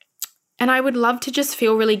 And I would love to just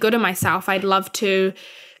feel really good in myself. I'd love to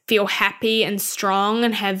feel happy and strong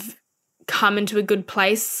and have come into a good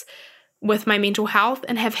place with my mental health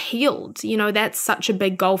and have healed. You know, that's such a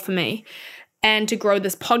big goal for me. And to grow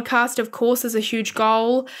this podcast, of course, is a huge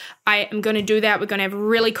goal. I am going to do that. We're going to have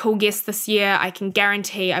really cool guests this year. I can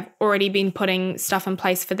guarantee I've already been putting stuff in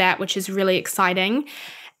place for that, which is really exciting.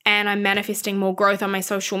 And I'm manifesting more growth on my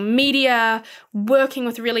social media, working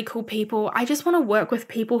with really cool people. I just want to work with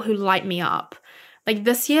people who light me up. Like,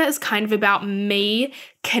 this year is kind of about me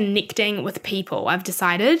connecting with people, I've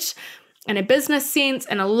decided, in a business sense,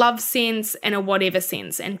 in a love sense, in a whatever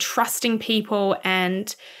sense, and trusting people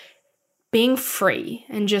and being free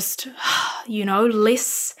and just, you know,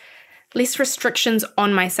 less restrictions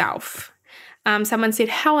on myself. Someone said,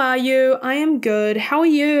 "How are you?" I am good. How are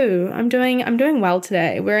you? I'm doing well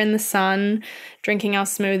today. We're in the sun, drinking our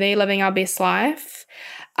smoothie, living our best life.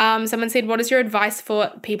 Someone said, "What is your advice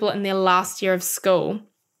for people in their last year of school?"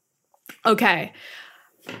 Okay.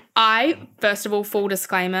 First of all, full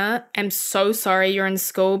disclaimer, am so sorry you're in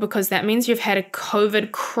school, because that means you've had a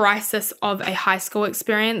COVID crisis of a high school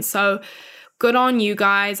experience. So good on you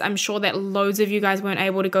guys. I'm sure that loads of you guys weren't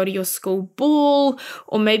able to go to your school ball,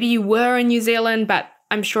 or maybe you were in New Zealand, but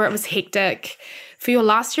I'm sure it was hectic. For your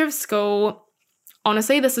last year of school,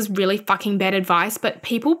 honestly, this is really fucking bad advice, but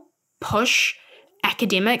people push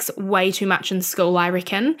academics way too much in school, I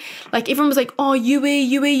reckon. Like, everyone was like, "Oh,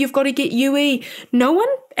 UE, you've got to get UE." No one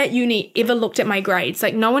at uni ever looked at my grades.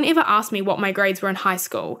 Like, no one ever asked me what my grades were in high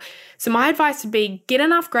school. So my advice would be, get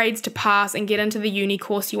enough grades to pass and get into the uni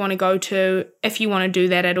course you want to go to. If you want to do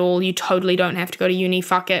that at all, you totally don't have to go to uni,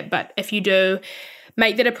 fuck it. But if you do,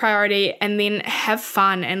 make that a priority, and then have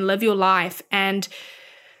fun and live your life and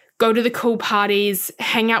go to the cool parties,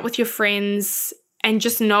 hang out with your friends, and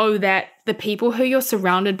just know that the people who you're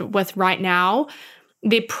surrounded with right now,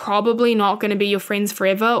 they're probably not going to be your friends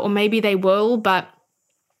forever, or maybe they will, but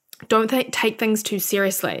don't take things too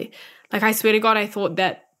seriously. Like, I swear to God, I thought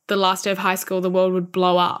that the last day of high school, the world would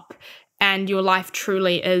blow up, and your life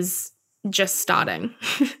truly is just starting.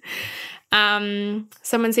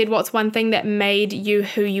 Someone said, "What's one thing that made you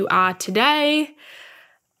who you are today?"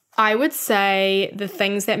 I would say the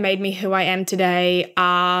things that made me who I am today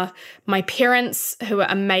are my parents, who are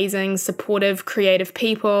amazing, supportive, creative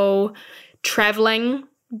people, traveling,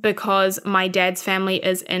 because my dad's family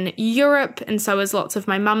is in Europe and so is lots of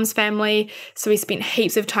my mum's family. So we spent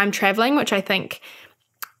heaps of time traveling, which I think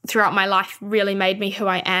throughout my life really made me who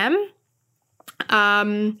I am.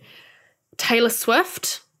 Taylor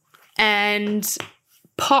Swift and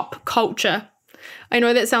pop culture. I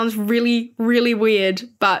know that sounds really, really weird,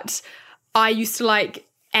 but I used to like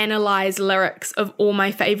analyze lyrics of all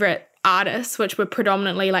my favorite artists, which were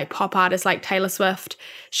predominantly like pop artists like Taylor Swift.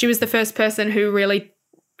 She was the first person who really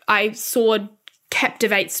I saw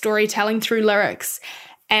captivate storytelling through lyrics.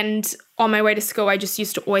 And on my way to school, I just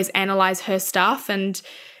used to always analyze her stuff and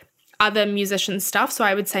other musicians' stuff. So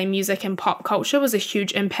I would say music and pop culture was a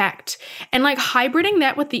huge impact. And like hybriding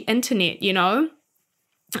that with the internet, you know,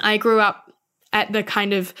 I grew up at the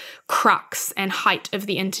kind of crux and height of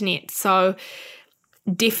the internet. So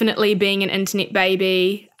definitely being an internet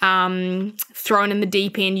baby, thrown in the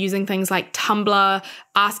deep end using things like Tumblr,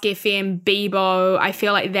 Ask FM, Bebo. I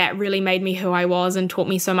feel like that really made me who I was and taught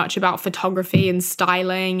me so much about photography and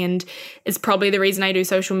styling, and is probably the reason I do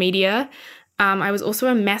social media. I was also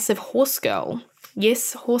a massive horse girl.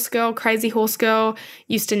 Yes, horse girl, crazy horse girl,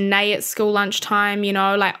 used to neigh at school lunchtime,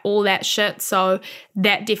 like all that shit. So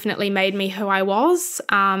that definitely made me who I was,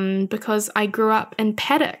 because I grew up in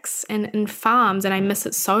paddocks and in farms, and I miss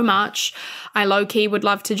it so much. I low-key would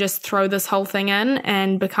love to just throw this whole thing in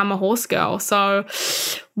and become a horse girl. So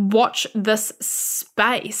watch this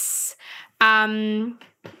space. Someone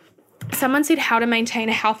said how to maintain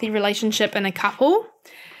a healthy relationship in a couple.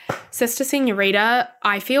 Sister Senorita,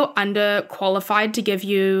 I feel underqualified to give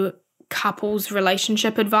you couples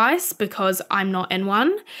relationship advice because I'm not in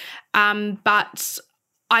one. But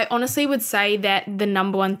I honestly would say that the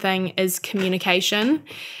number one thing is communication.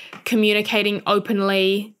 Communicating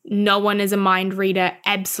openly. No one is a mind reader.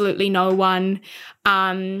 Absolutely no one.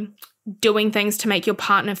 Doing things to make your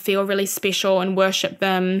partner feel really special and worship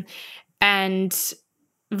them, and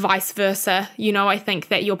vice versa. I think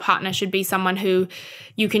that your partner should be someone who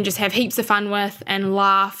you can just have heaps of fun with and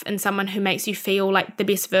laugh, and someone who makes you feel like the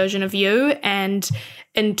best version of you. And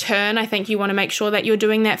in turn, I think you want to make sure that you're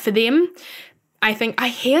doing that for them. I think I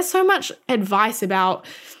hear so much advice about,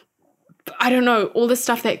 I don't know, all the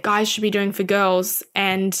stuff that guys should be doing for girls,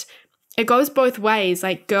 and it goes both ways.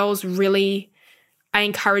 Like, girls really, I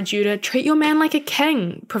encourage you to treat your man like a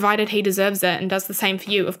king, provided he deserves it and does the same for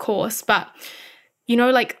you, of course. But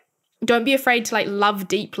don't be afraid to love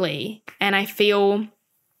deeply. And I feel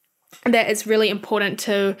that it's really important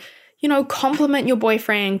to, compliment your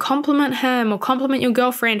boyfriend, compliment him, or compliment your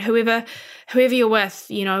girlfriend, whoever you're with.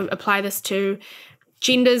 Apply this to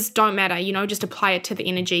genders, don't matter, just apply it to the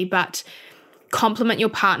energy. But compliment your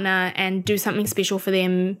partner and do something special for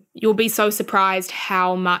them. You'll be so surprised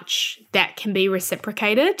how much that can be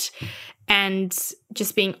reciprocated, and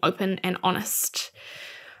just being open and honest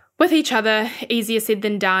with each other. Easier said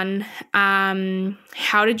than done.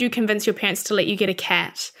 How did you convince your parents to let you get a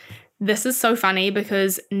cat? This is so funny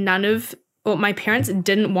because my parents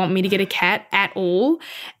didn't want me to get a cat at all.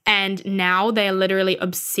 And now they are literally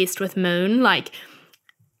obsessed with Moon. I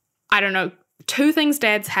don't know, two things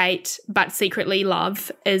dads hate but secretly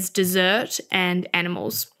love is dessert and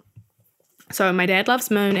animals. So my dad loves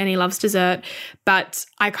Moon and he loves dessert, but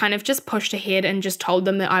I kind of just pushed ahead and just told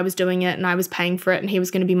them that I was doing it and I was paying for it and he was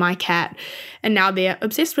going to be my cat. And now they're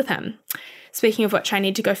obsessed with him. Speaking of which, I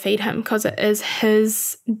need to go feed him because it is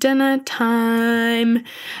his dinner time.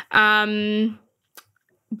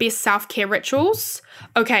 Best self-care rituals.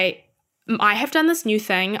 Okay, I have done this new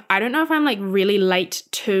thing. I don't know if I'm really late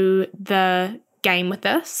to the game with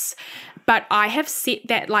this, but I have set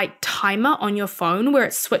that timer on your phone where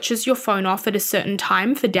it switches your phone off at a certain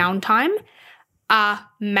time for downtime.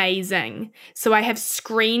 Amazing. So I have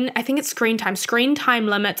screen time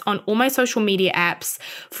limits on all my social media apps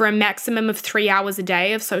for a maximum of 3 hours a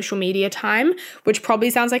day of social media time, which probably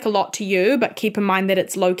sounds like a lot to you, but keep in mind that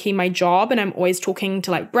it's low-key my job and I'm always talking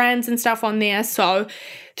to brands and stuff on there. So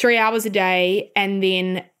 3 hours a day, and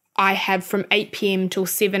then I have from 8 p.m. till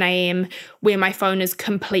 7 a.m. where my phone is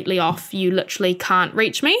completely off. You literally can't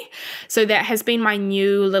reach me. So that has been my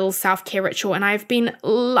new little self-care ritual, and I've been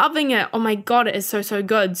loving it. Oh my God, it is so, so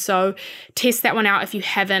good. So test that one out if you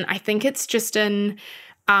haven't. I think it's just in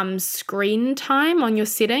screen time on your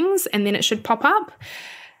settings, and then it should pop up.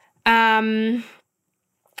 Someone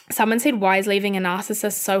said, why is leaving a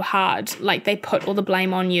narcissist so hard? They put all the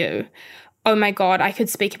blame on you. Oh my God, I could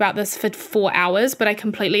speak about this for 4 hours, but I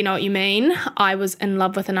completely know what you mean. I was in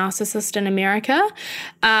love with a narcissist in America.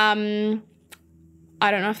 I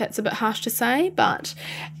don't know if that's a bit harsh to say, but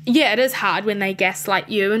yeah, it is hard when they gaslight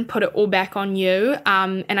you and put it all back on you.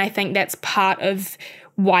 And I think that's part of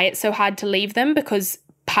why it's so hard to leave them, because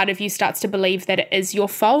part of you starts to believe that it is your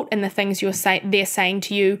fault and the things they're saying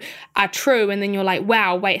to you are true. And then you're like,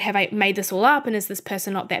 wow, wait, have I made this all up? And is this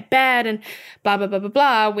person not that bad? And blah, blah, blah, blah,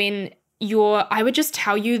 blah. When I would just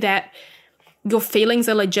tell you that your feelings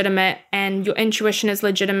are legitimate and your intuition is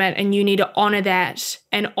legitimate, and you need to honor that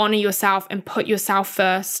and honor yourself and put yourself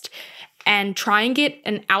first, and try and get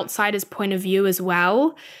an outsider's point of view as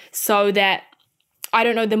well, so that, I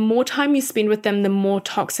don't know, the more time you spend with them, the more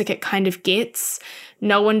toxic it kind of gets.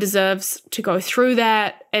 No one deserves to go through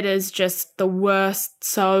that. It is just the worst.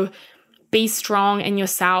 So be strong in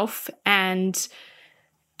yourself and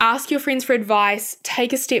ask your friends for advice,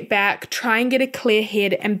 take a step back, try and get a clear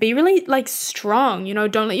head, and be really strong.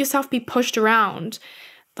 Don't let yourself be pushed around.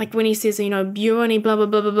 like when he says, you know, you only blah, blah,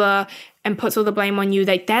 blah, blah, blah, and puts all the blame on you,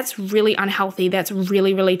 like that's really unhealthy. That's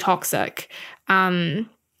really, really toxic. And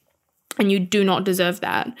you do not deserve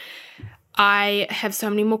that. I have so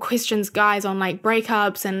many more questions, guys, on like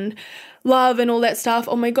breakups and love and all that stuff.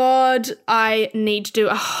 Oh my God, I need to do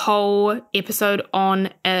a whole episode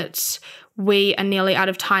on it. We are nearly out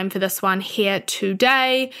of time for this one here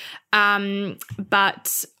today.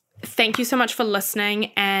 But thank you so much for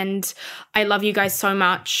listening, and I love you guys so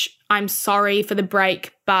much. I'm sorry for the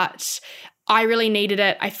break, but I really needed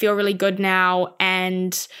it. I feel really good now,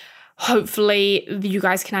 and hopefully you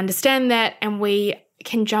guys can understand that, and we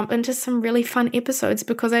can jump into some really fun episodes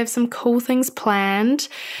because I have some cool things planned.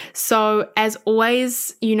 So as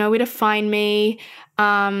always, you know where to find me.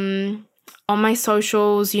 On my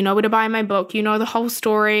socials, you know where to buy my book, you know the whole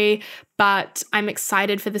story, but I'm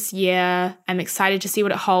excited for this year. I'm excited to see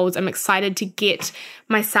what it holds. I'm excited to get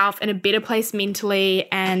myself in a better place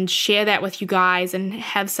mentally and share that with you guys and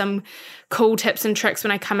have some cool tips and tricks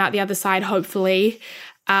when I come out the other side, hopefully.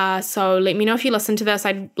 So let me know if you listen to this.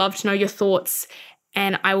 I'd love to know your thoughts,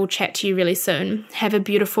 and I will chat to you really soon. Have a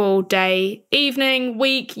beautiful day, evening,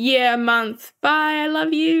 week, year, month. Bye. I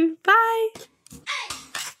love you. Bye.